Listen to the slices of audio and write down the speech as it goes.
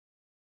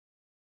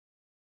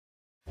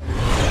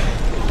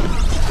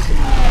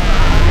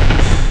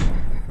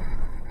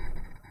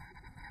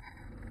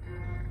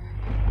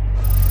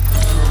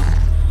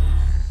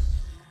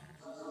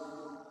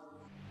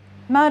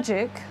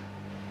Magic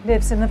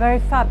lives in the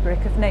very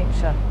fabric of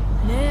nature.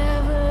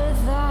 Never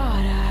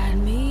thought I'd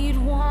meet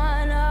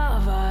one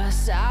of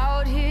us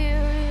out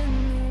here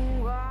in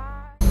the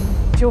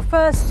wild. Your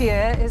first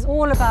year is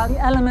all about the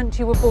element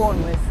you were born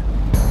with.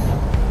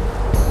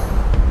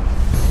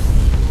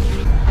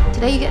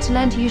 Today you get to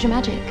learn to use your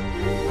magic.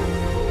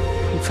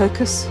 You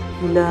focus,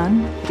 you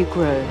learn, you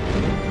grow.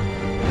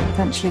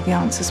 Eventually the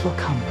answers will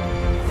come.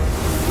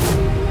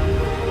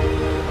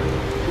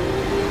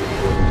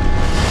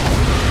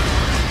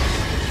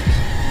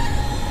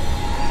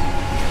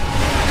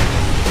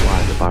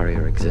 Why the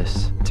barrier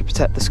exists? To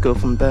protect the school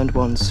from burned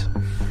ones.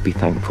 Be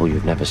thankful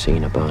you've never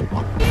seen a burned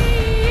one.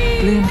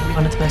 Bloom can be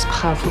one of the most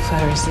powerful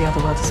fairies the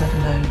other world has ever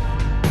known.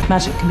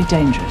 Magic can be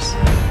dangerous,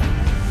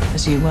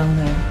 as you well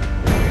know.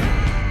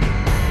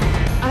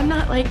 I'm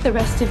not like the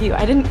rest of you.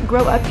 I didn't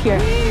grow up here.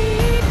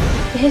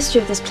 The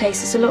history of this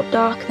place is a lot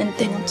darker than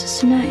they want us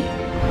to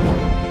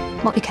know.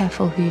 But be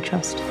careful who you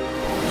trust.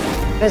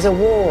 There's a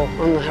war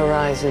on the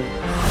horizon.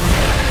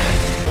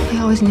 I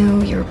always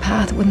knew your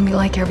path wouldn't be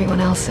like everyone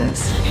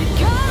else's.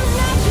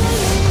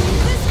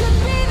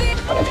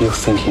 Whatever you're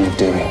thinking of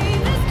doing,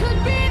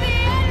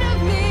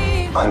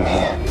 I'm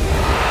here.